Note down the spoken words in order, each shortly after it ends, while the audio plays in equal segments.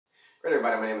Great,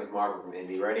 everybody. My name is Mark from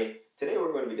NB Ready. Today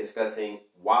we're going to be discussing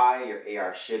why your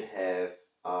AR should have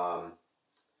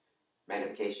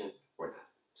magnification or not.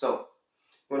 So I'm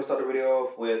going to start the video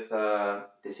off with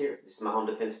this here. This is my home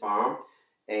defense firearm,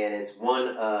 and it's one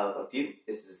of a few.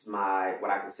 This is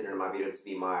what I consider in my video to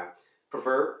be my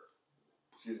preferred.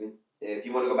 Excuse me. If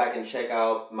you want to go back and check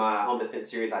out my home defense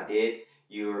series I did,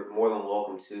 you're more than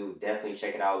welcome to definitely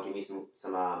check it out. Give me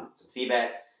some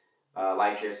feedback.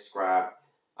 Like, share, subscribe.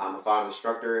 I'm a firearms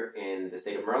instructor in the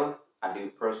state of Maryland. I do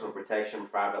personal protection,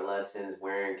 private lessons,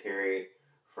 wear and carry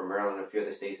for Maryland and a few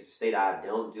other states. If a state I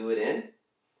don't do it in,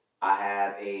 I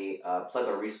have a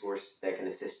plethora of resources that can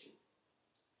assist you.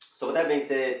 So with that being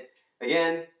said,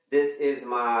 again, this is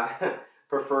my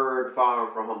preferred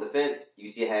firearm for home defense. You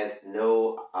see it has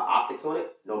no optics on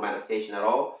it, no magnification at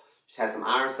all. Just has some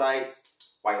iron sights,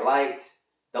 white light,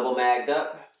 double magged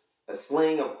up, a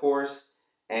sling, of course,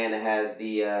 and it has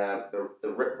the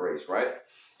rip brace, right?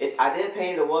 I did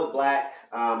paint it. It was black.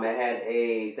 It had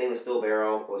a stainless steel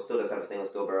barrel. Well, it still does have a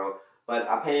stainless steel barrel, but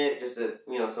I painted it just to,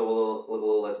 so look a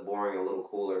little less boring, a little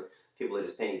cooler. People are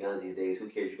just painting guns these days. Who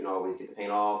cares? You can always get the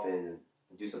paint off and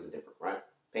do something different, right?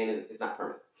 Paint is not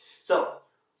permanent. So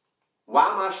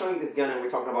why am I showing you this gun and we're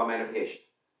talking about magnification?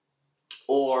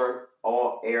 Or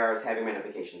all ARs having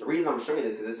magnification? The reason I'm showing you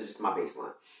this is because this is just my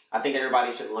baseline. I think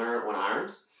everybody should learn on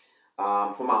irons.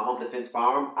 For my home defense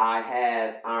firearm, I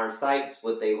have iron sights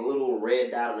with a little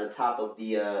red dot on the top of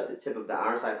the tip of the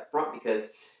iron sight front because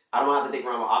I don't have to dig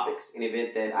around with optics in the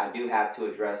event that I do have to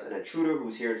address an intruder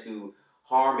who's here to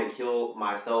harm and kill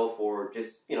myself or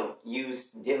just, use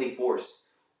deadly force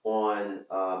on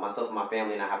myself and my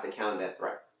family, and I have to counter that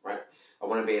threat, right? I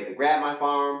want to be able to grab my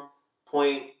firearm,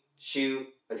 point, shoot,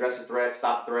 address the threat,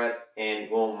 stop the threat, and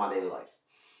go on with my daily life.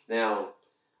 Now,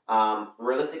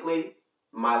 realistically,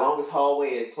 my longest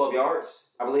hallway is 12 yards,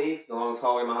 I believe. The longest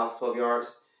hallway in my house is 12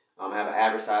 yards. I have an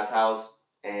average size house,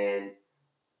 and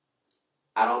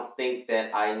I don't think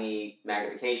that I need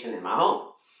magnification in my home.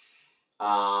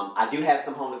 I do have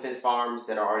some home defense firearms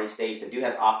that are already staged that do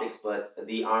have optics, but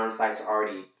the iron sights are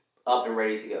already up and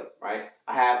ready to go, right?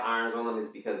 I have irons on them is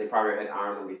because they probably had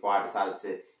irons on them before I decided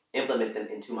to implement them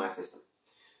into my system.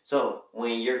 So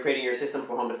when you're creating your system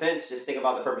for home defense, just think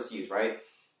about the purpose used, right?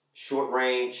 Short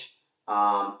range,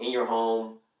 in your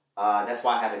home. That's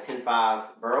why I have a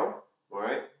 10.5 barrel, all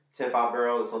right? 10.5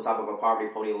 barrel is on top of a Poverty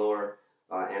Pony lower,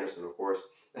 Anderson, of course.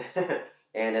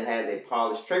 And it has a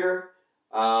polished trigger,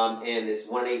 and this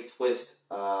 1/8 twist,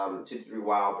 2-3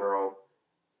 wild barrel,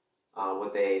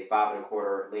 with a 5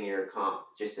 1/4 linear comp,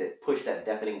 just to push that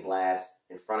deafening blast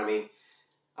in front of me.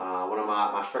 One of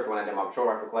my instructor when I did my patrol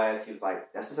rifle class, he was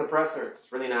like, "That's a suppressor.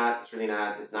 It's really not. It's really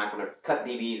not. It's not going to cut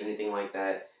DBs or anything like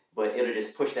that. But it'll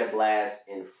just push that blast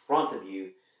in front of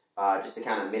you, just to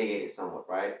kind of mitigate it somewhat,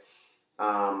 right?"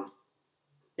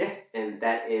 Yeah, and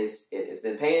that is it. It's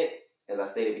been painted, as I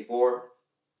stated before.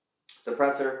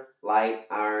 Suppressor, light,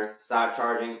 irons, side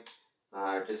charging.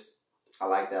 I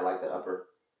like that. I like the upper.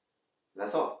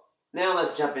 That's all. Now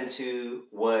let's jump into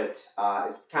what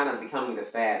is kind of becoming the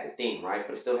fad, the theme, right?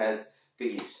 But it still has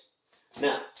good use.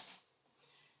 Now,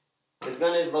 this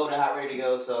gun is loaded, hot, ready to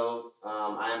go, so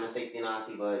I am a safety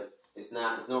Nazi, but it's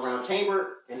no round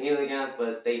chamber in any of the guns,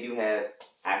 but they do have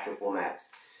actual full mags.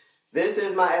 This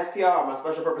is my SPR, my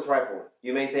special purpose rifle.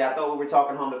 You may say, I thought we were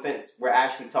talking home defense. We're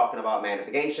actually talking about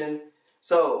magnification.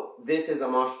 So this is a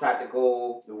Monster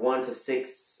Tactical 1 to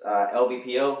 6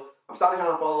 LVPO. I'm starting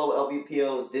to follow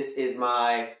LVPOs. This is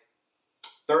my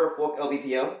 3rd or 4th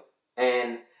LVPO,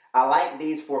 and I like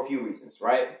these for a few reasons,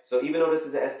 right? So even though this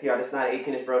is an SPR, this is not an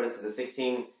 18-inch barrel, this is a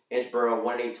 16-inch barrel,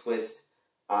 1/8 twist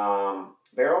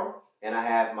barrel. And I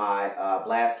have my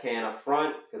blast can up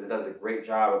front because it does a great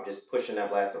job of just pushing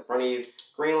that blast in front of you.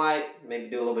 Green light, maybe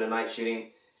do a little bit of night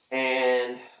shooting.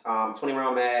 And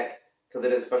 20-round mag because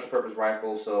it is a special purpose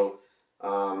rifle. So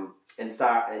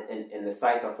inside and the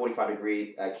sights are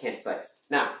 45-degree cant sights.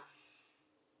 Now,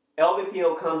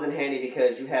 LVPO comes in handy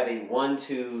because you have a 1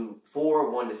 to 4,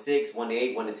 1 to 6, 1 to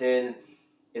 8, 1 to 10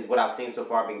 is what I've seen so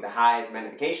far being the highest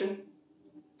magnification.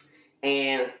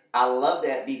 And I love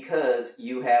that because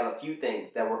you have a few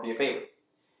things that work in your favor.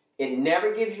 It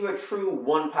never gives you a true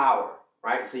 1 power,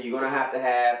 right? So you're going to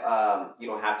have, you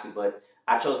don't have to, but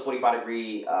I chose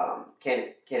 45-degree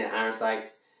Canon iron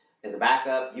sights as a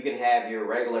backup. You can have your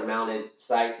regular mounted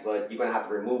sights, but you're going to have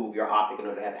to remove your optic in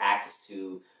order to have access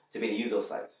to be able to use those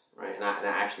sights, right? And I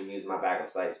actually use my backup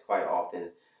sights quite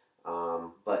often,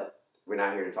 but we're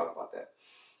not here to talk about that.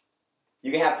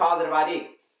 You can have positive ID,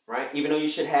 right? Even though you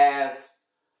should have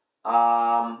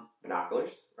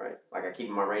binoculars, right? Like I keep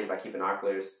in my range by keeping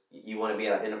binoculars. You want to be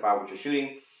able to identify what you're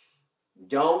shooting.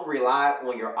 don't rely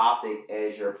on your optic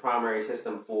as your primary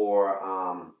system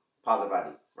for positive ID,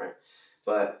 right?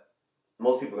 But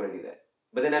most people are going to do that.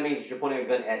 But then that means you're pointing a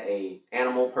gun at a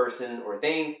animal, person, or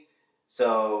thing.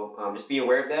 So just be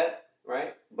aware of that,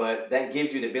 right? But that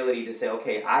gives you the ability to say,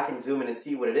 okay, I can zoom in and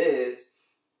see what it is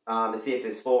to see if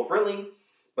it's full friendly.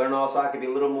 But then also I can be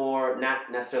a little more,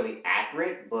 not necessarily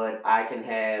accurate, but I can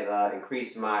have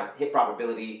increased my hit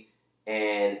probability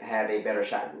and have a better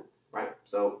shot group, right?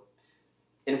 So,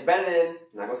 and it's better than,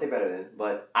 I'm not going to say better than,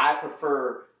 but I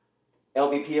prefer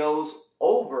LVPOs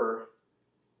over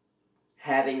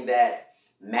having that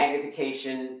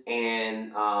magnification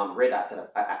and red dot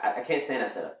setup. I can't stand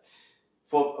that setup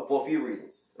for a few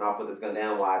reasons. And I'll put this gun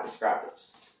down while I describe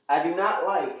those. I do not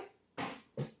like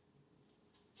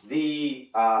the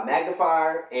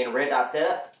magnifier and red dot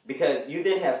setup because you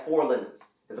then have 4 lenses.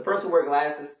 As a person who wears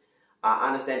glasses, I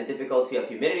understand the difficulty of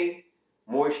humidity,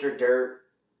 moisture, dirt,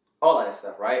 all of that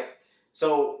stuff, right?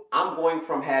 So I'm going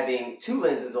from having 2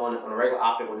 lenses on a regular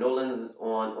optic with no lenses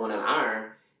on an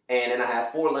iron, and then I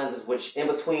have 4 lenses, which in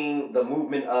between the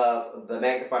movement of the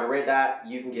magnifier and red dot,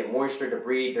 you can get moisture,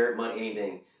 debris, dirt, mud,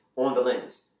 anything on the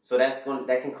lens. So that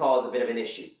can cause a bit of an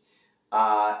issue.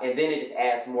 And then it just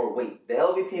adds more weight. The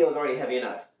LVPO is already heavy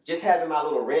enough. Just having my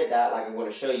little red dot, like I'm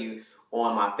going to show you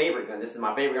on my favorite gun. This is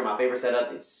my favorite gun, my favorite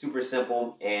setup. It's super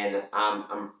simple, and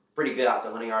I'm pretty good out to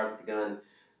 100 yards with the gun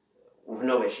with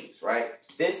no issues, right?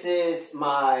 This is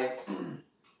my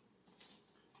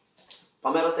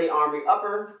Palmetto State Armory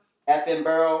upper FN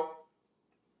barrel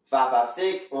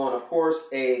 5.56 on, of course,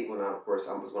 well, not of course,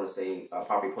 I was going to say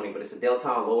property pointing, but it's a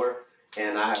Delton lower.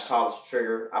 And I have polished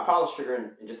trigger. I polish trigger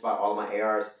in just about all of my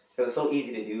ARs because it's so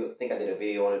easy to do. I think I did a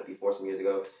video on it before some years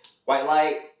ago. White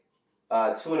light,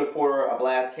 2 1/4, a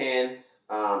blast can,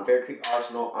 Bear Creek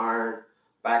Arsenal iron,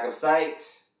 backup sight.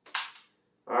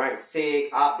 All right, SIG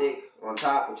optic on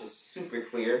top, which is super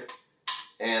clear.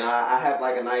 And I have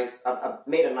like a nice, I've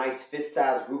made a nice fist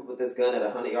size group with this gun at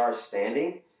 100 yards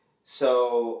standing.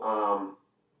 So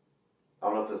I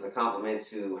don't know if it's a compliment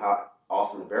to how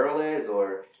awesome the barrel is,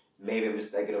 or maybe I'm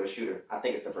just that good of a shooter. I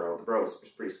think it's the barrel. The barrel is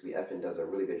pretty sweet. FN does a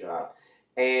really good job.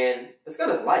 And this gun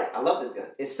is light. I love this gun.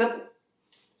 It's simple.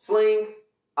 Sling,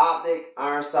 optic,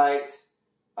 iron sights,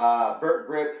 burp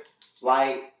grip,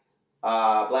 light,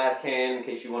 blast can in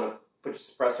case you want to put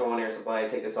your suppressor on there. Somebody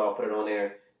take this off, put it on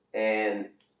there. And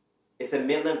it's a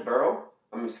mid-length barrel.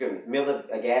 Mid-length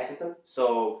gas system.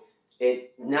 So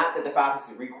not that the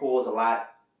 5.56 recoils a lot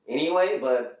anyway,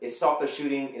 but it's softer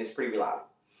shooting and it's pretty reliable.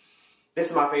 This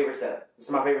is my favorite setup. This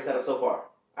is my favorite setup so far.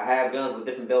 I have guns with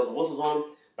different bells and whistles on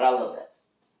them, but I love that.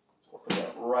 I'll put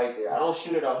that right there. I don't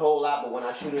shoot it a whole lot, but when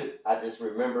I shoot it, I just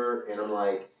remember and I'm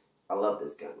like, I love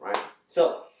this gun, right?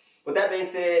 So, with that being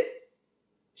said,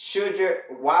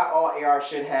 why all ARs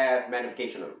should have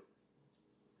magnification on them?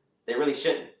 They really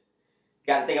shouldn't. You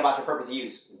got to think about your purpose of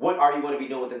use. What are you going to be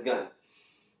doing with this gun?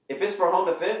 If it's for home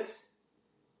defense,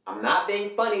 I'm not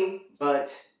being funny,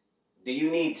 but do you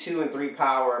need 2 and 3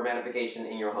 power magnification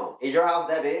in your home? Is your house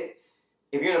that big?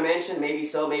 If you're in a mansion, maybe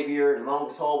so. Maybe your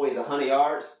longest hallway is 100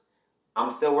 yards.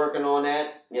 I'm still working on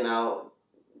that, you know,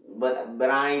 but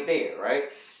I ain't there, right?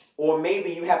 Or maybe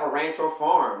you have a ranch or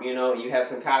farm, you know, you have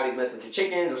some coyotes messing with your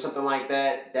chickens or something like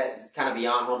that. That's kind of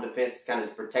beyond home defense. It's kind of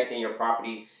just protecting your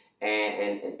property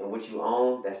and what you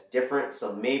own. That's different.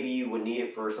 So maybe you would need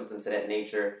it for something to that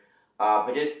nature.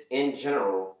 But just in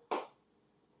general,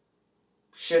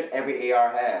 should every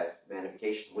AR have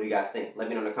magnification? What do you guys think? Let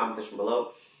me know in the comment section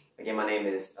below. Again, my name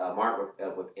is Mark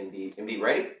with MD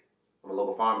Ready. I'm a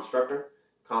local farm instructor,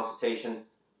 consultation,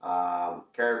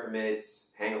 carry permits,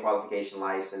 hanger qualification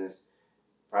license,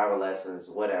 private lessons,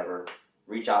 whatever.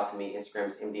 Reach out to me. Instagram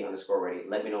is MD_ready.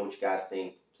 Let me know what you guys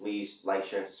think. Please like,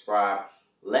 share, and subscribe.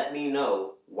 Let me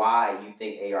know why you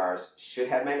think ARs should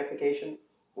have magnification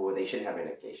or they shouldn't have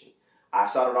magnification. I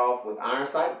started off with iron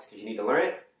sights because you need to learn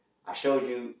it. I showed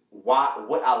you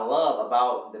what I love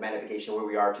about the magnification where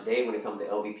we are today when it comes to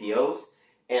LVPOs.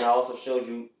 And I also showed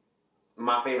you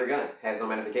my favorite gun has no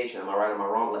magnification. Am I right or am I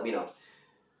wrong? Let me know.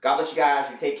 God bless you guys.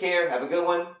 You take care. Have a good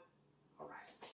one.